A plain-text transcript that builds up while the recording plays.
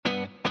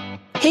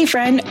Hey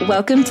friend,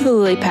 welcome to the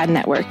LilyPad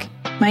Network.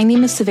 My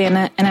name is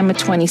Savannah and I'm a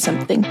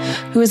 20-something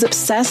who is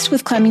obsessed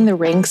with climbing the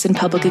ranks in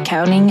public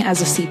accounting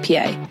as a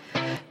CPA,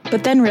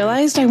 but then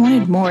realized I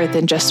wanted more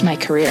than just my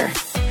career.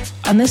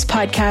 On this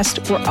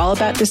podcast, we're all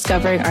about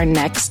discovering our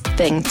next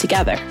thing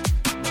together.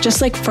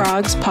 Just like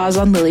frogs pause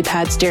on lily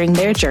pads during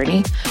their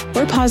journey,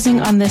 we're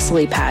pausing on this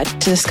lily pad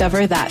to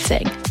discover that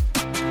thing.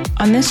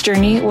 On this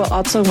journey, we'll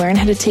also learn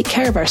how to take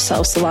care of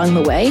ourselves along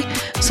the way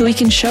so we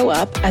can show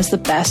up as the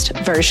best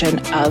version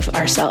of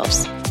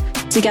ourselves.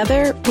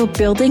 Together, we're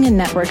building a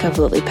network of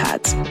lily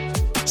pads.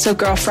 So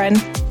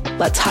girlfriend,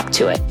 let's hop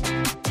to it.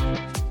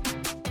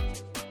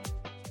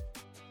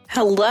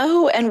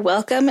 Hello and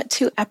welcome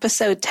to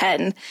episode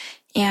 10.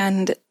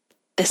 And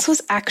this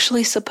was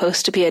actually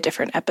supposed to be a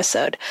different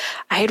episode.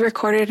 I had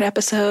recorded an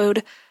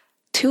episode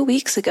 2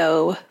 weeks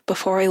ago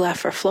before we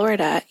left for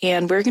Florida,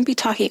 and we're going to be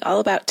talking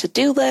all about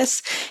to-do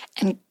lists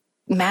and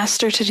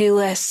master to-do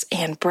lists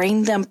and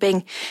brain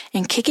dumping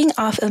and kicking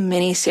off a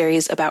mini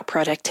series about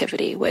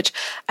productivity, which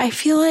I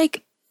feel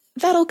like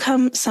that'll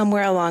come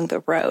somewhere along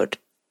the road.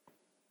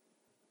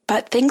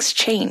 But things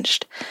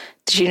changed.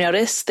 Did you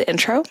notice the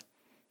intro?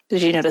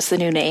 Did you notice the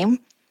new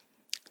name?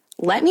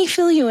 Let me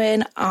fill you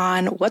in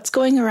on what's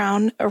going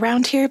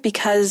around here,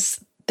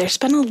 because there's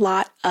been a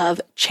lot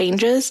of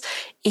changes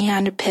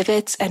and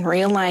pivots and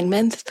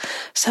realignments.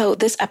 So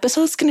this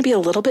episode is going to be a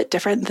little bit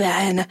different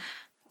than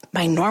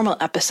my normal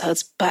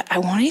episodes, but I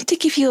wanted to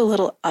give you a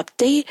little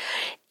update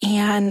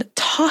and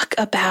talk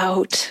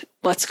about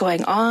what's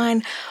going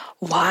on,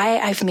 why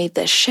I've made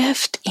this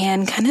shift,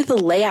 and kind of the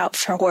layout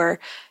for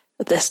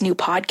this new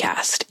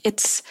podcast.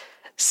 It's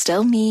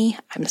still me.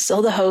 I'm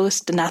still the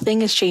host.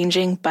 Nothing is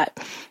changing, but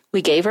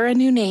we gave her a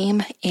new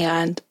name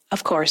and,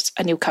 of course,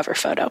 a new cover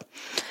photo.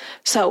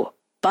 So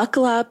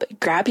buckle up,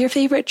 grab your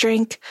favorite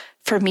drink.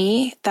 For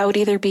me, that would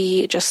either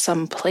be just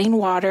some plain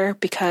water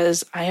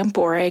because I am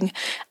boring,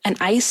 an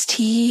iced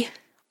tea,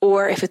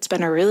 or if it's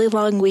been a really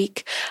long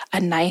week,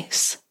 a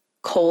nice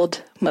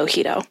cold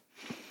mojito.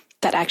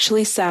 That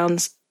actually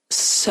sounds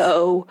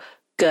so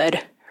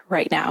good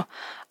right now.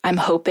 I'm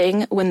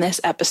hoping when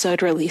this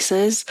episode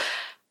releases,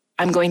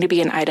 I'm going to be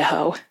in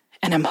Idaho,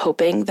 and I'm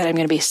hoping that I'm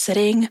going to be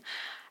sitting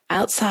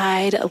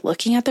outside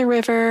looking at the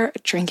river,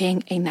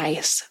 drinking a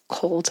nice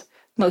cold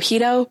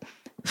mojito.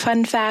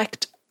 Fun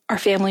fact, our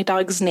family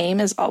dog's name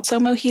is also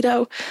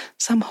Mojito,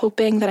 so I'm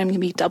hoping that I'm going to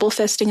be double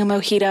fisting a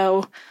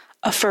mojito,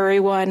 a furry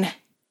one,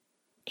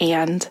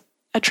 and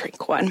a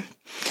drink one.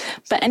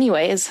 But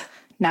anyways,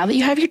 now that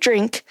you have your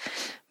drink,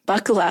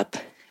 buckle up,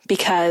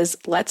 because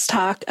let's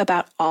talk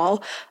about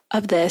all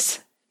of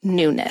this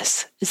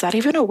newness. Is that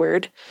even a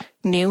word?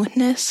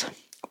 Newness?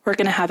 We're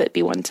going to have it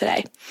be one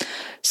today.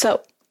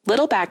 So,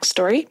 little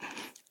backstory.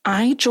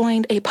 I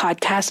joined a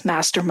podcast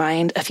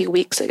mastermind a few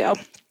weeks ago.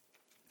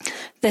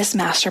 This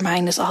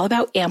mastermind is all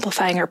about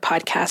amplifying our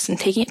podcast and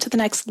taking it to the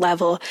next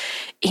level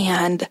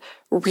and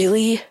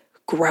really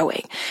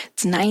growing.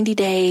 It's 90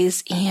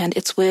 days and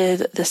it's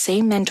with the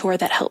same mentor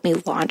that helped me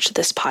launch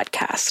this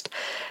podcast.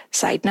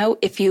 Side note,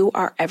 if you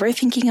are ever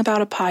thinking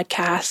about a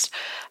podcast,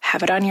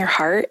 have it on your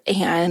heart,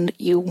 and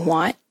you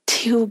want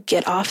to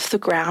get off the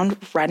ground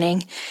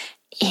running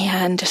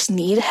and just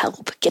need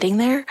help getting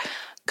there,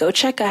 go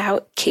check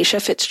out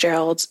Keisha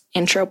Fitzgerald's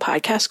intro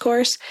podcast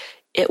course.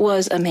 It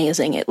was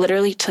amazing. It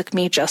literally took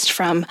me just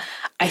from,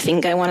 I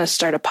think I want to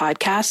start a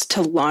podcast,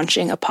 to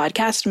launching a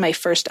podcast. My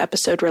first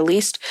episode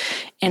released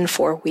in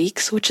 4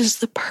 weeks, which is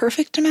the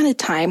perfect amount of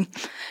time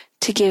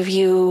to give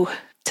you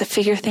to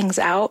figure things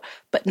out,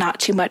 but not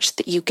too much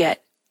that you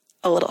get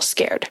a little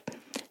scared.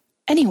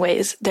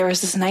 Anyways, there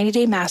was this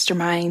 90-day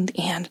mastermind,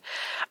 and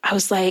I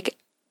was like,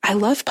 I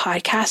love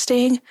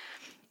podcasting,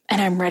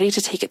 and I'm ready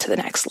to take it to the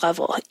next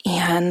level.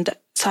 And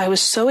so I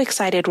was so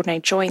excited when I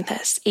joined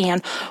this.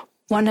 And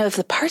one of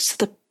the parts of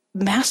the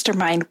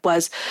mastermind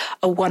was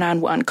a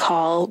one-on-one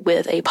call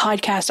with a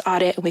podcast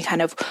audit. And we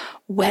kind of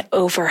went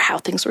over how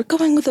things were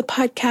going with the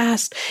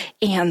podcast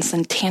and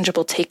some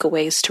tangible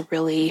takeaways to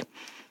really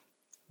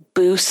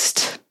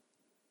boost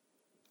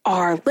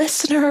our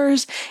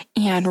listeners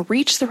and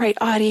reach the right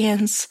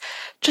audience.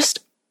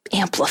 Just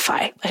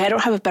amplify. Like, I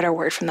don't have a better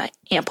word from that.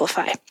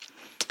 Amplify.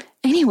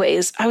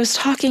 Anyways, I was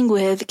talking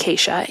with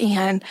Keisha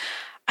and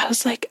I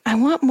was like, I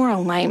want more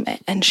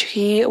alignment. And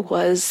she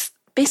was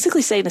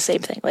basically saying the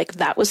same thing. Like,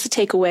 that was the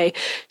takeaway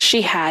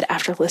she had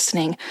after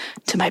listening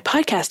to my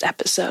podcast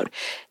episode.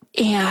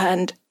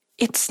 And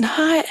it's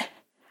not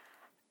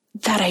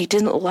that I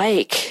didn't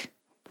like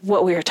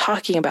what we were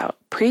talking about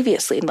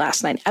previously in the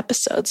last 9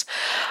 episodes.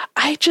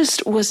 I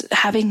just was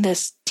having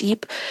this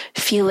deep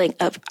feeling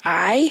of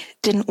I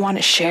didn't want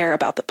to share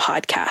about the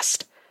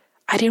podcast.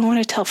 I didn't want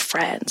to tell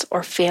friends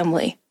or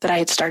family that I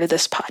had started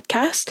this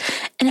podcast.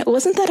 And it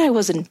wasn't that I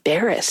was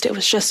embarrassed. It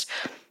was just,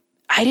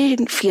 I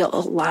didn't feel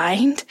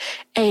aligned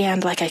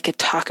and like I could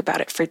talk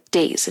about it for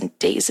days and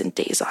days and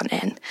days on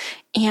end.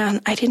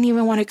 And I didn't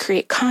even want to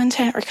create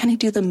content or kind of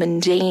do the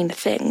mundane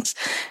things.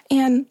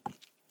 And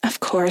of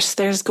course,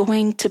 there's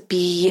going to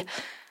be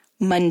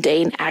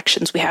mundane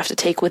actions we have to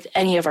take with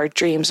any of our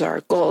dreams or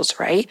our goals,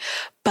 right?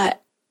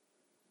 But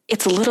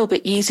it's a little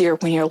bit easier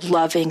when you're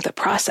loving the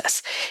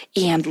process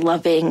and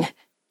loving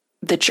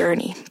the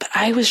journey. But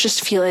I was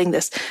just feeling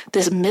this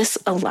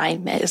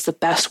misalignment is the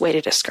best way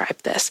to describe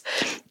this.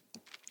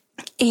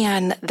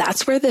 And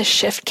that's where the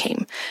shift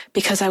came,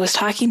 because I was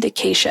talking to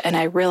Keisha and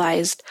I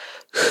realized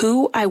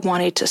who I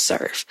wanted to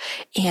serve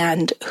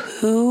and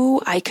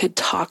who I could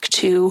talk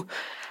to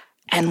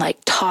and like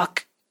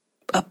talk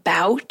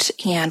about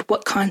and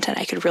what content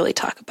I could really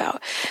talk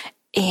about.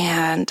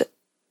 And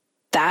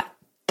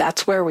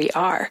that's where we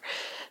are.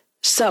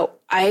 So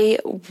I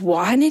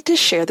wanted to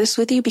share this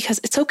with you because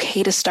it's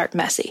okay to start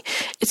messy.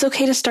 It's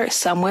okay to start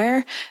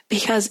somewhere,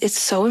 because it's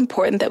so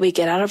important that we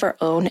get out of our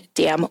own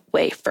damn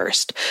way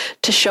first,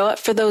 to show up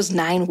for those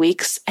 9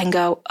 weeks and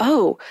go,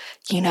 oh,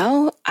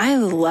 I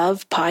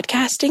love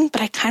podcasting,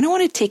 but I kind of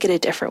want to take it a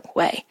different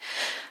way.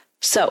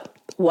 So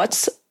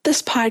what's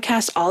this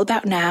podcast all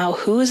about now?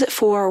 Who is it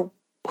for?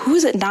 Who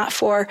is it not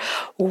for?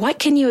 What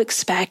can you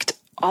expect?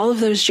 All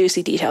of those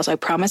juicy details I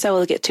promise I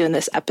will get to in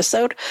this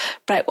episode,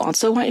 but I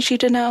also want you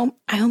to know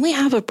I only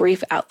have a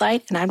brief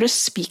outline and I'm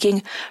just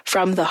speaking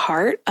from the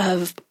heart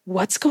of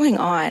what's going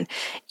on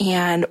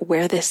and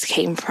where this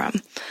came from.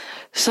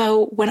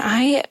 So when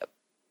I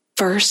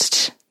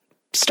first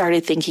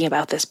started thinking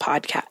about this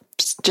podcast,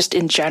 just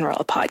in general,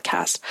 a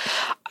podcast,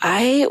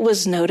 I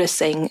was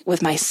noticing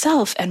with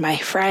myself and my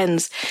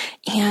friends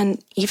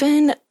and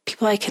even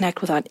people I connect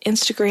with on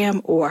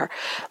Instagram or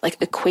like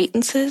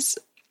acquaintances,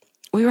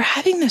 we were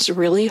having this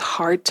really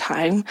hard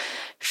time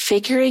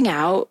figuring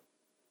out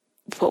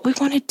what we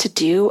wanted to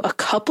do a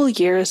couple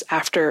years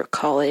after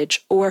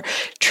college or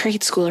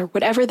trade school or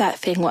whatever that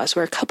thing was.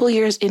 We're a couple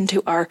years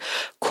into our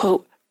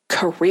quote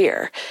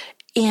career,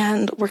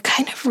 and we're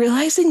kind of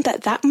realizing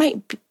that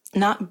might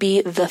not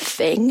be the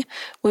thing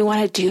we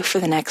want to do for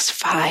the next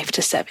 5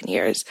 to 7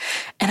 years.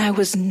 And I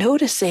was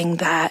noticing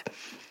that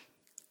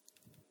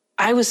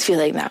I was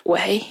feeling that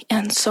way,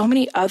 and so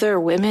many other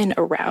women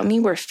around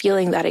me were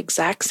feeling that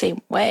exact same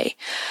way,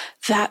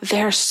 that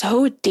they're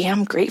so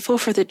damn grateful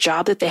for the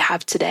job that they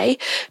have today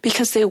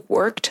because they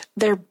worked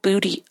their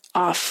booty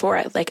off for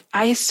it. Like,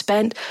 I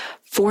spent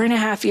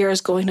 4.5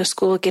 years going to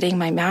school, getting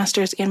my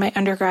master's and my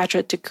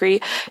undergraduate degree,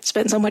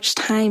 spent so much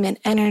time and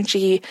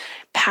energy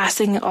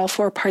passing all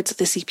 4 parts of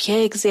the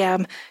CPA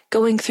exam,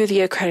 going through the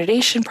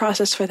accreditation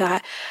process for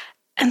that.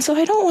 And so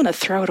I don't want to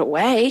throw it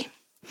away.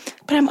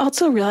 But I'm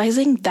also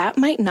realizing that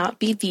might not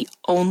be the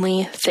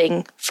only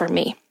thing for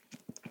me.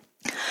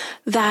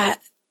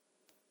 That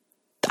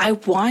I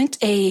want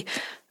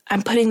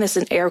I'm putting this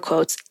in air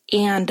quotes,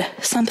 and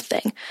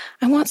something.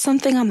 I want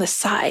something on the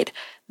side.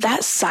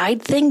 That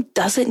side thing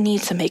doesn't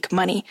need to make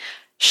money.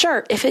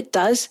 Sure, if it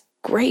does,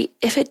 great.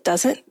 If it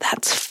doesn't,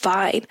 that's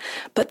fine.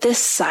 But this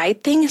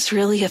side thing is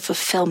really a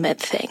fulfillment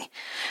thing.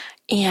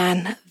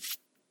 And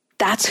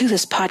that's who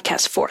this podcast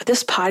is for.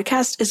 This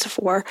podcast is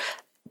for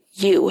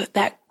you,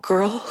 that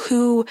girl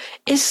who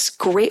is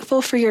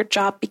grateful for your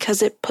job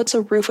because it puts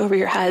a roof over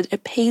your head,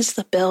 it pays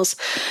the bills,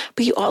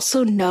 but you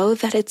also know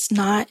that it's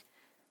not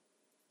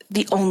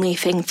the only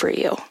thing for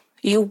you.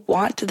 You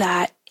want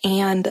that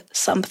and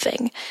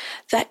something.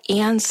 That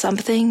and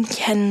something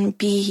can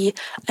be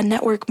a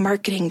network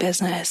marketing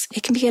business.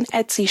 It can be an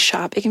Etsy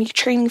shop. It can be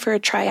training for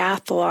a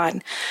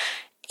triathlon.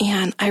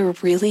 And I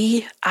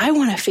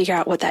want to figure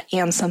out what that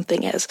and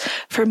something is.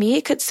 For me,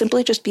 it could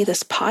simply just be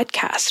this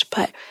podcast,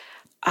 but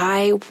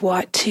I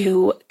want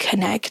to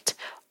connect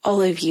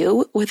all of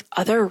you with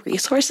other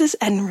resources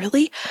and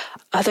really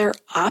other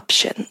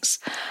options.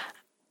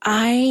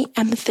 I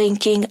am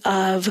thinking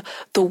of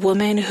the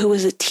woman who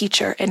is a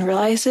teacher and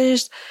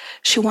realizes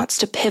she wants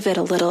to pivot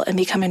a little and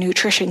become a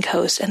nutrition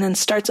coach and then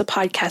starts a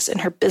podcast and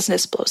her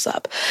business blows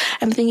up.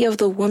 I'm thinking of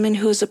the woman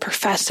who is a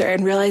professor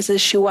and realizes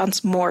she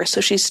wants more.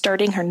 So she's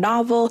starting her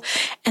novel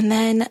and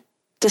then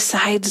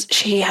decides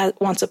she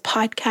wants a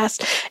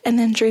podcast and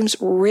then dreams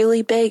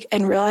really big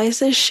and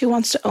realizes she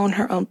wants to own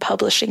her own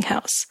publishing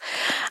house.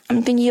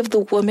 I'm thinking of the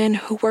woman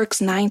who works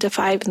 9 to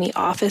 5 in the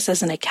office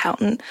as an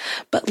accountant,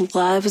 but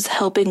loves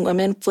helping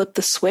women flip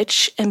the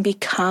switch and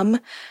become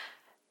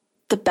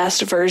the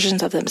best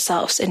versions of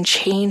themselves and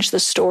change the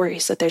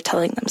stories that they're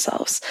telling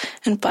themselves.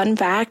 And fun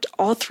fact,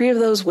 all 3 of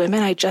those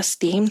women I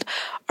just named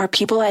are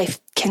people I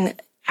can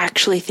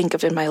actually think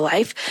of in my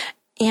life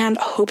and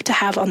hope to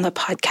have on the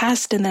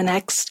podcast in the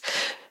next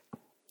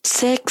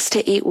 6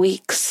 to 8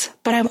 weeks.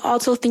 But I'm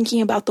also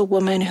thinking about the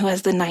woman who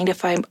has the 9 to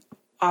 5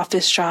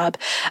 office job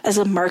as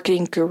a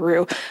marketing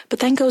guru, but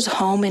then goes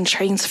home and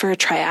trains for a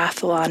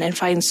triathlon and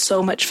finds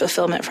so much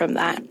fulfillment from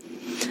that.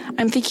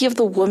 I'm thinking of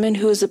the woman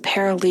who is a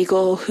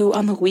paralegal who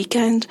on the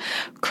weekend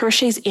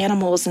crochets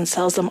animals and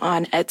sells them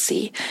on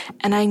Etsy.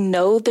 And I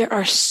know there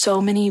are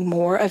so many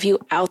more of you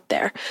out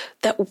there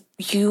that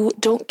you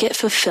don't get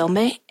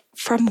fulfillment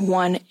from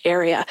one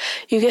area.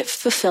 You get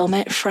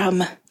fulfillment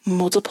from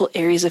multiple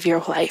areas of your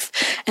life.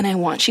 And I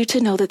want you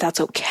to know that that's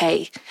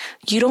okay.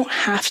 You don't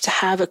have to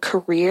have a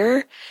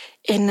career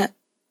in,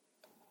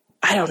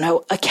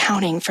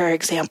 accounting, for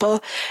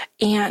example,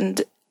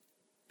 and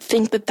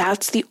think that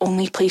that's the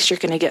only place you're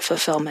going to get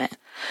fulfillment.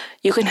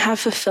 You can have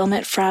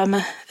fulfillment from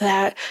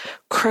that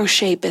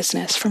crochet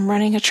business, from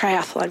running a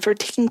triathlon, for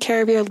taking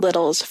care of your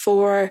littles,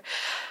 for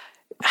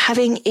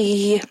having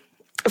a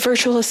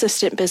virtual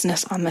assistant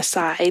business on the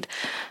side,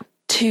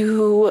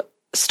 to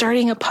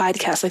starting a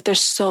podcast. Like,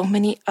 there's so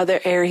many other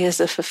areas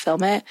of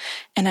fulfillment.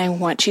 And I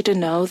want you to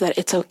know that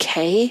it's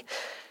okay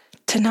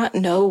to not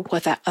know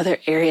what that other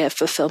area of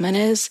fulfillment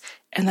is,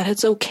 and that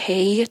it's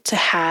okay to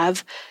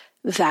have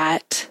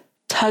that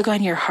tug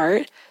on your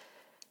heart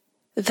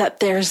that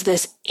there's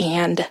this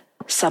and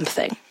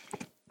something.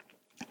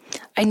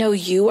 I know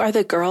you are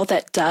the girl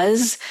that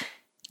does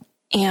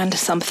and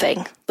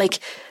something. Like,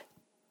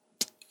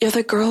 you're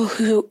the girl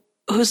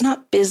who's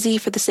not busy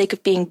for the sake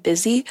of being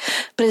busy,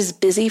 but is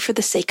busy for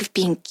the sake of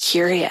being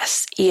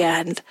curious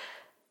and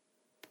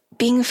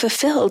being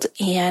fulfilled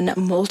in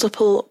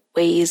multiple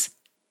ways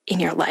in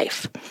your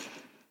life.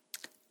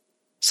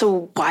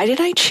 So why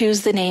did I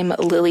choose the name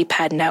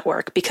LilyPad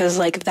Network? Because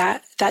like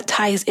that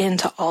ties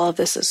into all of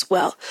this as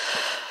well.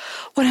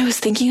 When I was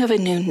thinking of a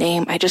new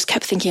name, I just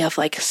kept thinking of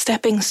like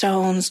stepping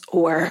stones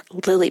or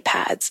lily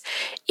pads,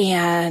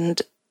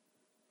 and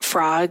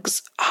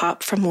frogs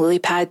hop from lily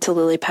pad to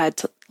lily pad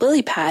to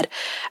lily pad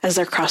as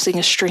they're crossing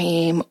a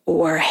stream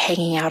or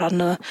hanging out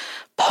on a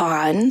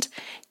pond.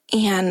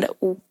 And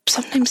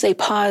sometimes they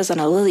pause on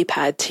a lily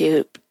pad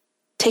to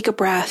take a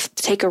breath,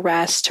 to take a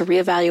rest, to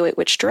reevaluate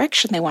which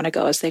direction they want to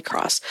go as they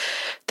cross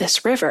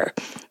this river.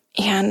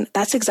 And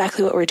that's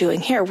exactly what we're doing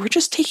here. We're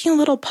just taking a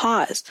little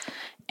pause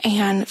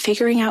and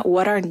figuring out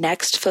what our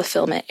next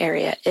fulfillment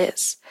area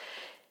is.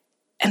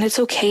 And it's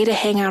okay to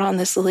hang out on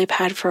this lily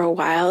pad for a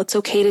while. It's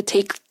okay to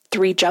take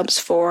 3 jumps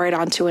forward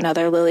onto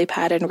another lily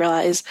pad and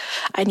realize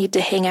I need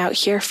to hang out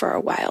here for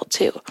a while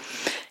too.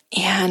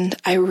 And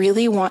I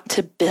really want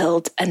to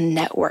build a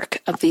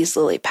network of these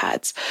lily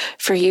pads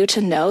for you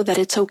to know that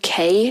it's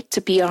okay to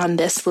be on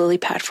this lily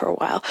pad for a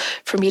while,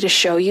 for me to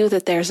show you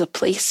that there's a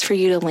place for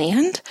you to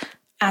land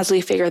as we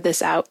figure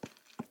this out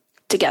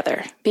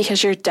together,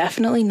 because you're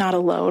definitely not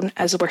alone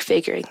as we're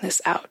figuring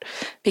this out,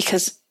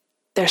 because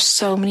there's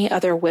so many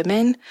other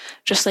women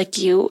just like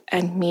you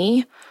and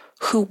me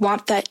who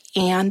want that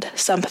and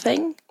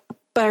something,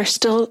 but are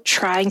still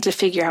trying to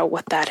figure out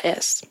what that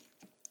is.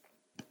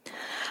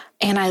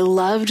 And I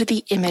loved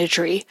the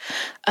imagery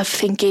of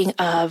thinking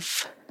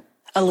of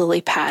a lily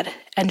pad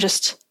and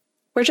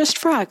we're just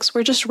frogs.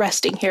 We're just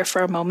resting here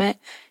for a moment,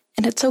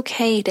 and it's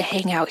okay to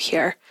hang out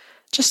here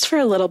just for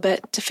a little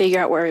bit to figure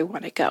out where we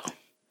want to go.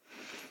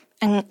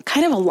 And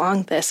kind of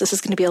along this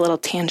is going to be a little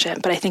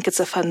tangent, but I think it's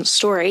a fun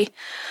story.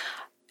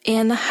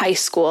 In high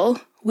school,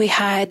 we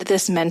had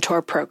this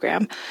mentor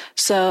program.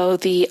 So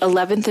the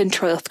 11th and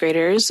 12th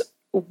graders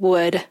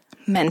would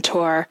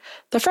mentor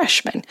the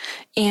freshmen,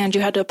 and you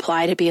had to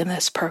apply to be in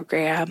this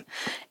program.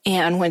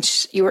 And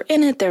once you were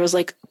in it, there was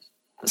like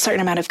a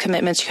certain amount of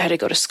commitments. You had to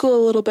go to school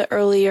a little bit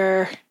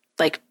earlier.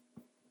 Like,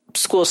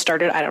 school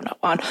started, I don't know,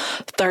 on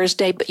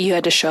Thursday, but you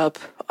had to show up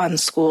on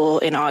school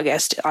in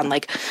August on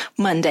like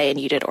Monday, and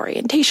you did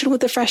orientation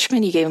with the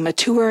freshmen. You gave them a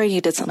tour,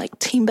 you did some like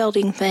team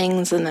building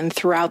things. And then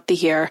throughout the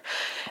year,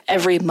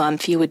 every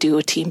month you would do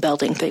a team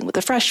building thing with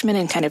the freshmen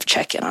and kind of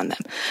check in on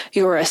them.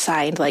 You were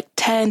assigned like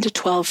 10 to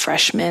 12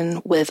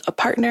 freshmen with a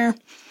partner,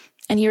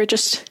 and you were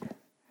just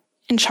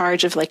in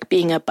charge of like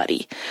being a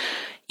buddy.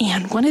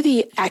 And one of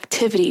the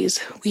activities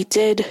we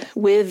did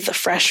with the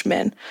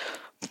freshmen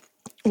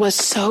was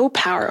so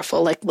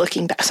powerful, like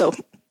looking back. So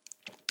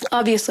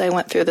obviously I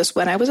went through this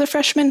when I was a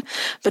freshman,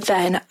 but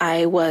then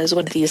I was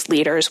one of these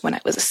leaders when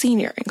I was a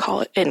senior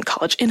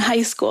in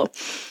high school.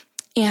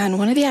 And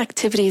one of the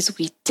activities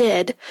we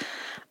did,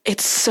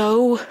 it's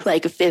so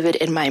like vivid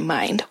in my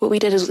mind. What we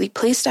did is we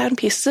placed down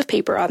pieces of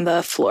paper on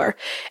the floor,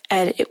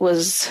 and it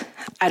was,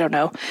 I don't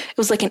know, it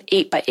was like an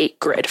 8x8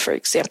 grid, for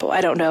example. I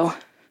don't know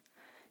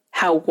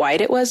how wide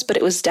it was, but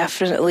it was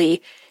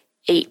definitely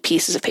 8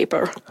 pieces of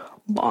paper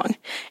long,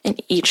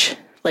 and each,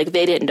 like,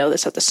 they didn't know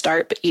this at the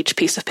start, but each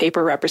piece of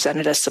paper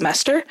represented a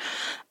semester.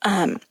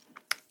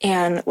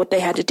 And what they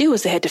had to do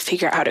was they had to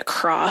figure out how to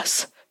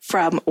cross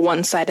from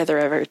one side of the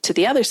river to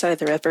the other side of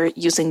the river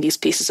using these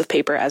pieces of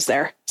paper as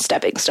their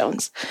stepping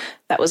stones.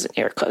 That was in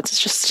air quotes.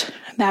 It's just,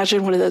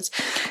 imagine one of those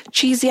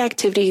cheesy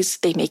activities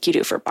they make you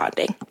do for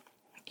bonding.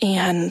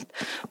 And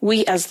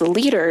we, as the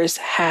leaders,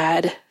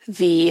 had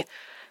the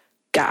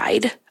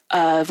guide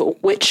of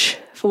which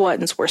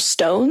ones were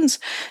stones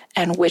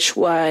and which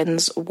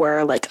ones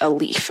were like a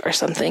leaf or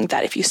something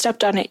that if you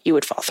stepped on it, you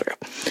would fall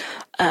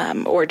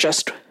through. Or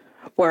just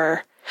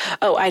were,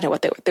 oh, I know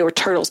what they were. They were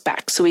turtles'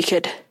 backs. So we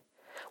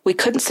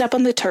couldn't step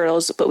on the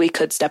turtles, but we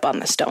could step on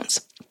the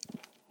stones.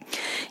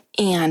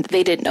 And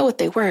they didn't know what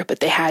they were,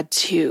 but they had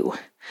to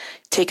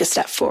take a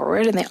step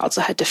forward, and they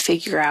also had to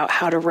figure out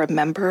how to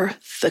remember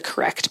the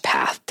correct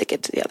path to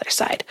get to the other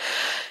side.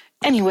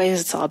 Anyways,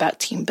 it's all about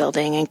team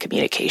building and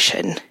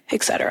communication,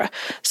 etc.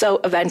 So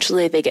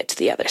eventually they get to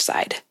the other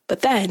side.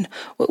 But then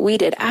what we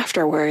did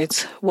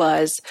afterwards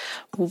was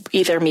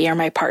either me or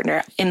my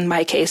partner, in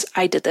my case,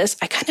 I did this.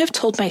 I kind of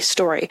told my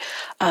story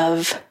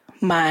of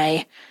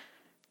my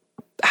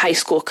high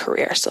school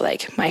career. So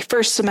like my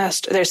first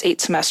semester, there's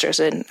 8 semesters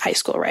in high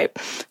school, right?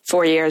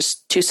 4 years,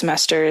 2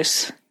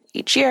 semesters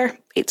each year,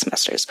 8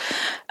 semesters.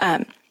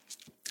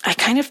 I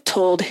kind of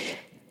told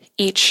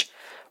each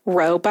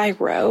row by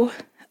row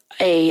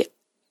a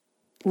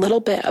little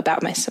bit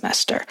about my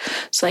semester.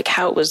 So like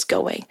how it was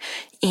going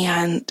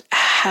and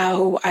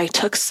how I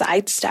took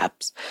side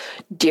steps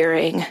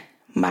during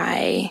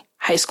my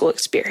high school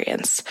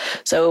experience.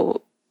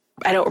 So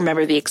I don't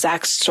remember the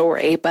exact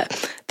story,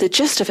 but the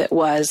gist of it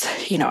was,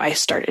 I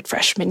started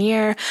freshman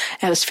year and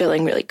I was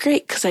feeling really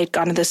great because I'd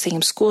gone to the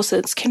same school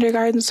since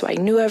kindergarten. So I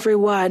knew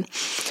everyone.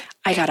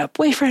 I got a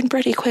boyfriend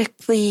pretty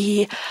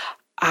quickly.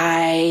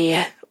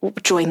 I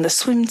joined the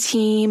swim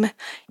team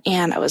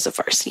and I was a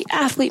varsity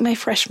athlete my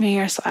freshman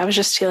year. So I was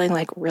just feeling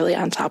like really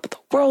on top of the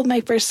world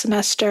my first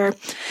semester.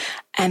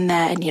 And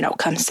then,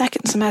 come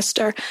second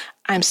semester,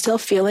 I'm still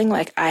feeling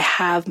like I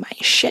have my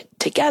shit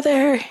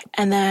together.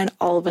 And then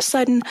all of a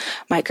sudden,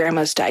 my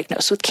grandma's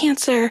diagnosed with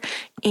cancer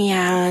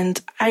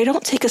and I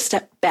don't take a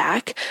step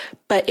back,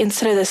 but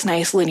instead of this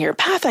nice linear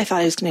path I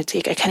thought I was going to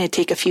take, I kind of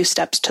take a few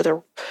steps to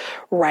the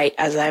right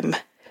as I'm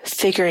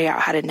figuring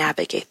out how to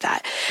navigate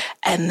that.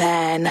 And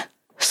then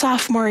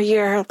sophomore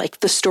year, like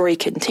the story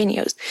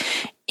continues.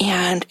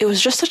 And it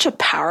was just such a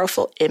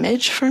powerful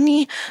image for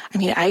me. I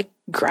mean, I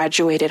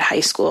graduated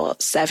high school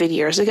 7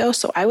 years ago,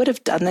 so I would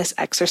have done this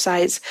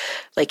exercise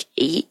like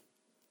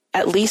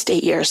at least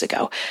 8 years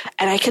ago.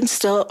 And I can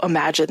still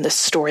imagine this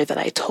story that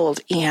I told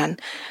and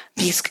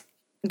these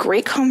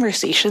great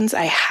conversations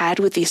I had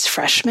with these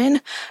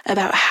freshmen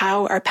about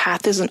how our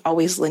path isn't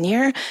always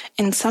linear.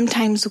 And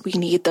sometimes we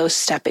need those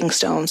stepping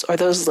stones or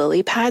those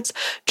lily pads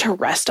to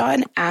rest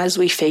on as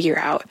we figure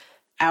out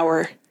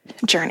our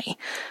journey.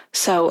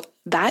 So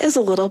that is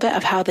a little bit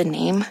of how the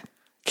name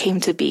came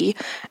to be.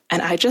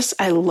 And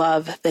I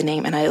love the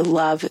name and I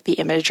love the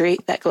imagery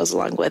that goes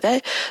along with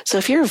it. So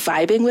if you're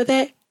vibing with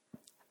it,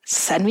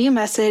 send me a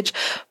message,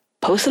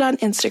 post it on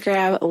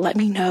Instagram, let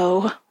me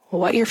know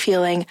what you're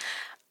feeling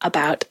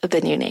about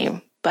the new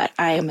name, but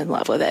I am in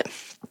love with it.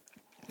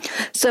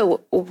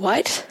 So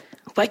what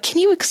can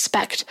you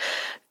expect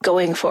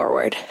going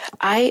forward?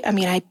 I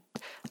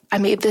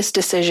made this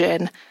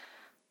decision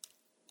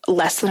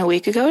less than a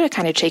week ago to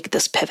kind of take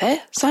this pivot.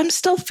 So I'm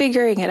still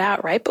figuring it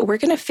out, right? But we're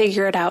going to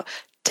figure it out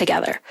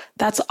together.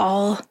 That's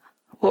all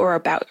what we're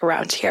about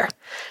around here.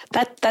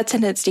 That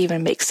sentence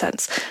even makes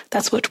sense.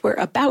 That's what we're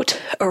about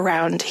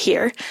around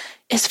here,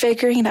 is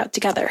figuring it out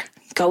together,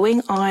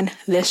 going on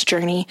this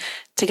journey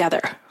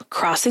together,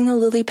 crossing the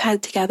lily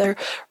pad together,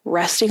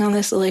 resting on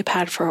this lily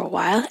pad for a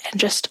while, and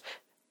just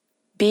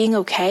being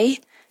okay,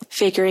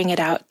 figuring it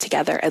out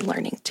together and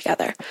learning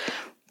together.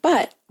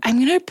 But I'm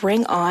going to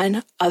bring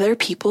on other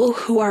people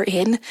who are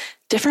in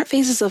different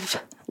phases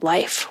of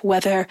life,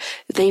 whether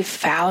they've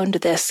found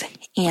this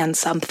and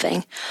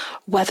something,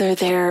 whether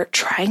they're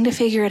trying to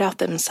figure it out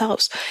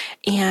themselves,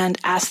 and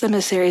ask them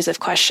a series of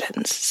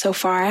questions. So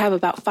far, I have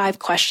about 5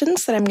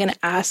 questions that I'm going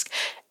to ask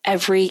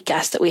every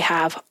guest that we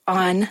have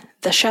on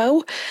the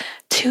show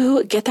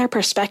to get their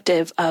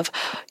perspective of,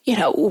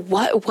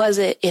 what was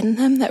it in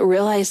them that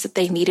realized that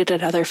they needed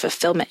another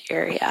fulfillment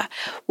area?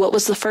 What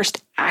was the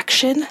first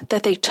action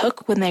that they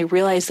took when they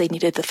realized they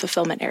needed the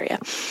fulfillment area?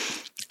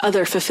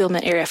 Other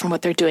fulfillment area from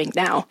what they're doing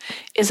now.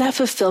 Is that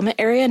fulfillment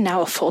area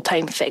now a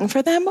full-time thing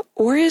for them?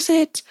 Or is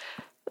it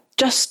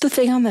just the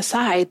thing on the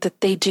side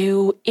that they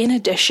do in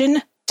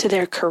addition to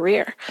their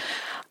career?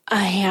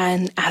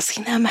 And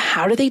asking them,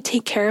 how do they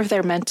take care of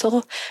their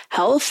mental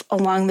health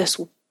along this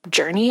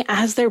journey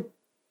as they're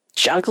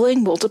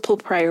juggling multiple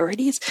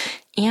priorities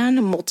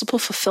and multiple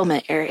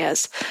fulfillment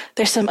areas?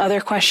 There's some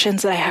other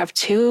questions that I have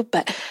too,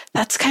 but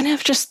that's kind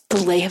of just the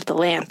lay of the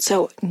land.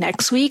 So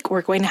next week,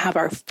 we're going to have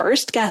our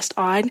first guest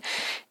on,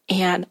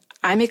 and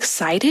I'm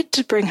excited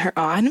to bring her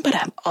on, but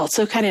I'm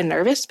also kind of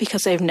nervous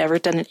because I've never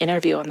done an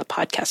interview on the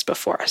podcast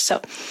before.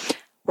 So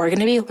we're going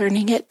to be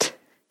learning it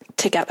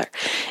together.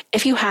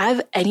 If you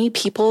have any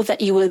people that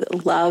you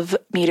would love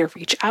me to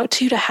reach out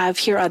to have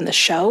here on the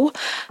show,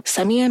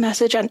 send me a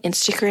message on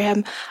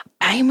Instagram.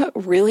 I'm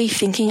really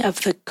thinking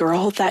of the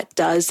girl that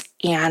does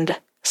and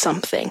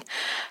something,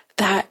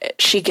 that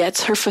she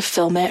gets her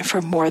fulfillment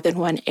from more than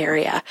one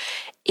area.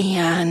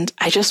 And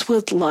I just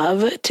would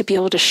love to be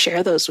able to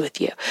share those with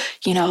you.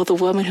 The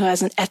woman who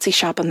has an Etsy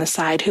shop on the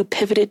side, who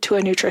pivoted to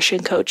a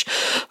nutrition coach,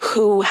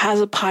 who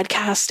has a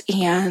podcast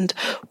and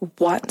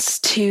wants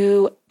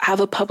to have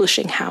a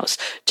publishing house,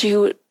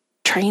 to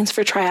trains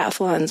for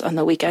triathlons on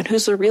the weekend,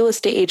 who's a real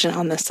estate agent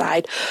on the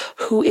side,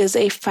 who is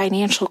a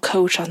financial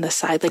coach on the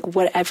side, like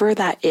whatever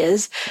that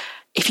is.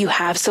 If you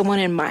have someone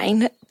in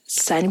mind,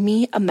 send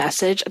me a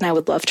message and I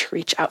would love to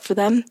reach out for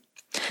them.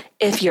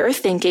 If you're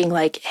thinking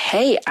like,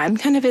 hey, I'm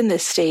kind of in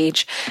this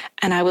stage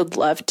and I would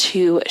love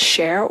to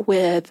share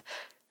with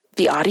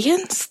the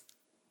audience,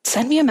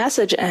 send me a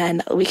message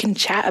and we can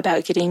chat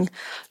about getting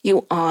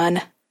you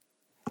on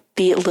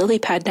the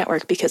LilyPad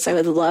Network, because I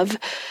would love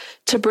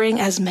to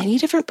bring as many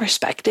different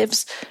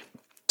perspectives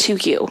to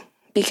you,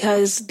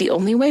 because the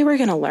only way we're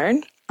going to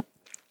learn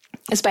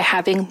is by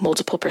having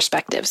multiple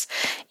perspectives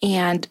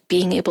and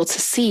being able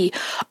to see,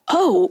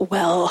 oh,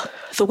 well,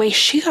 the way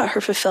she got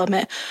her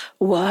fulfillment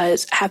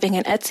was having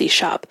an Etsy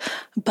shop,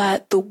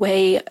 but the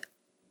way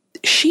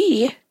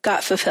she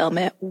got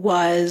fulfillment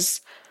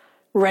was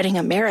running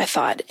a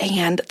marathon,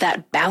 and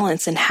that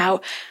balance and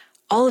how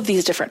all of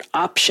these different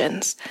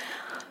options.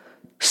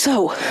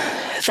 So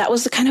that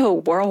was kind of a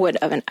whirlwind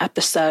of an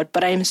episode,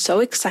 but I'm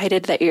so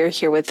excited that you're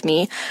here with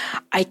me.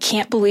 I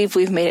can't believe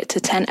we've made it to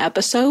 10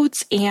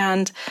 episodes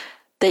and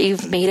that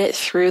you've made it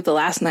through the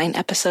last 9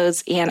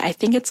 episodes. And I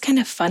think it's kind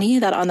of funny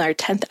that on our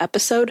 10th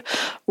episode,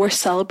 we're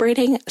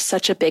celebrating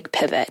such a big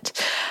pivot.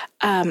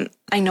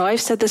 I know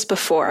I've said this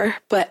before,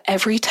 but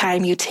every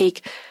time you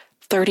take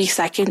 30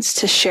 seconds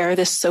to share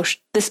this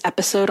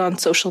episode on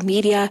social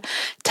media,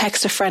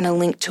 text a friend a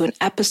link to an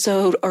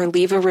episode, or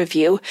leave a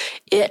review,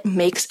 it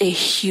makes a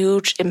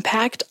huge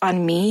impact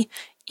on me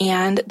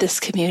and this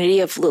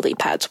community of lily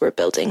pads we're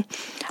building.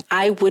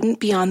 I wouldn't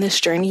be on this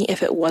journey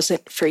if it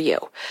wasn't for you.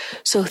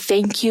 So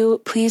thank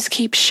you. Please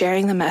keep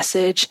sharing the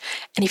message.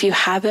 And if you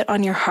have it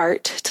on your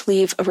heart to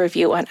leave a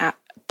review on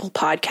Apple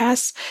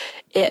Podcasts,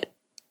 it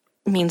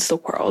means the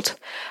world.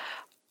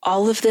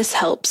 All of this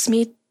helps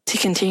me to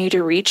continue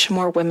to reach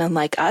more women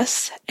like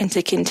us and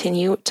to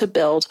continue to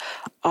build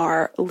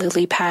our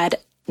lily pad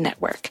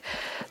network.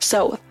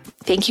 So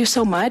thank you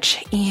so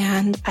much.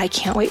 And I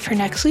can't wait for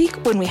next week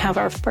when we have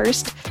our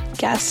first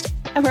guest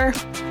ever.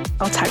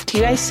 I'll talk to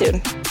you guys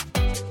soon.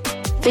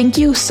 Thank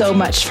you so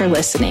much for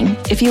listening.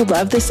 If you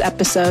love this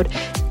episode,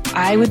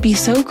 I would be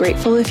so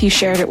grateful if you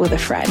shared it with a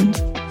friend.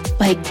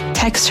 Like,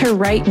 text her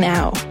right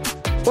now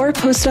or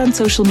post it on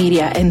social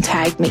media and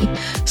tag me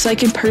so I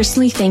can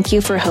personally thank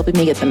you for helping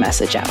me get the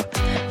message out.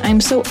 I'm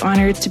so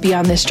honored to be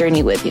on this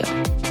journey with you.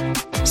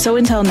 So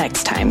until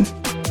next time,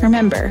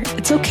 remember,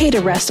 it's okay to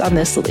rest on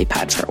this lily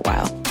pad for a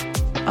while.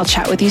 I'll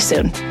chat with you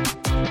soon.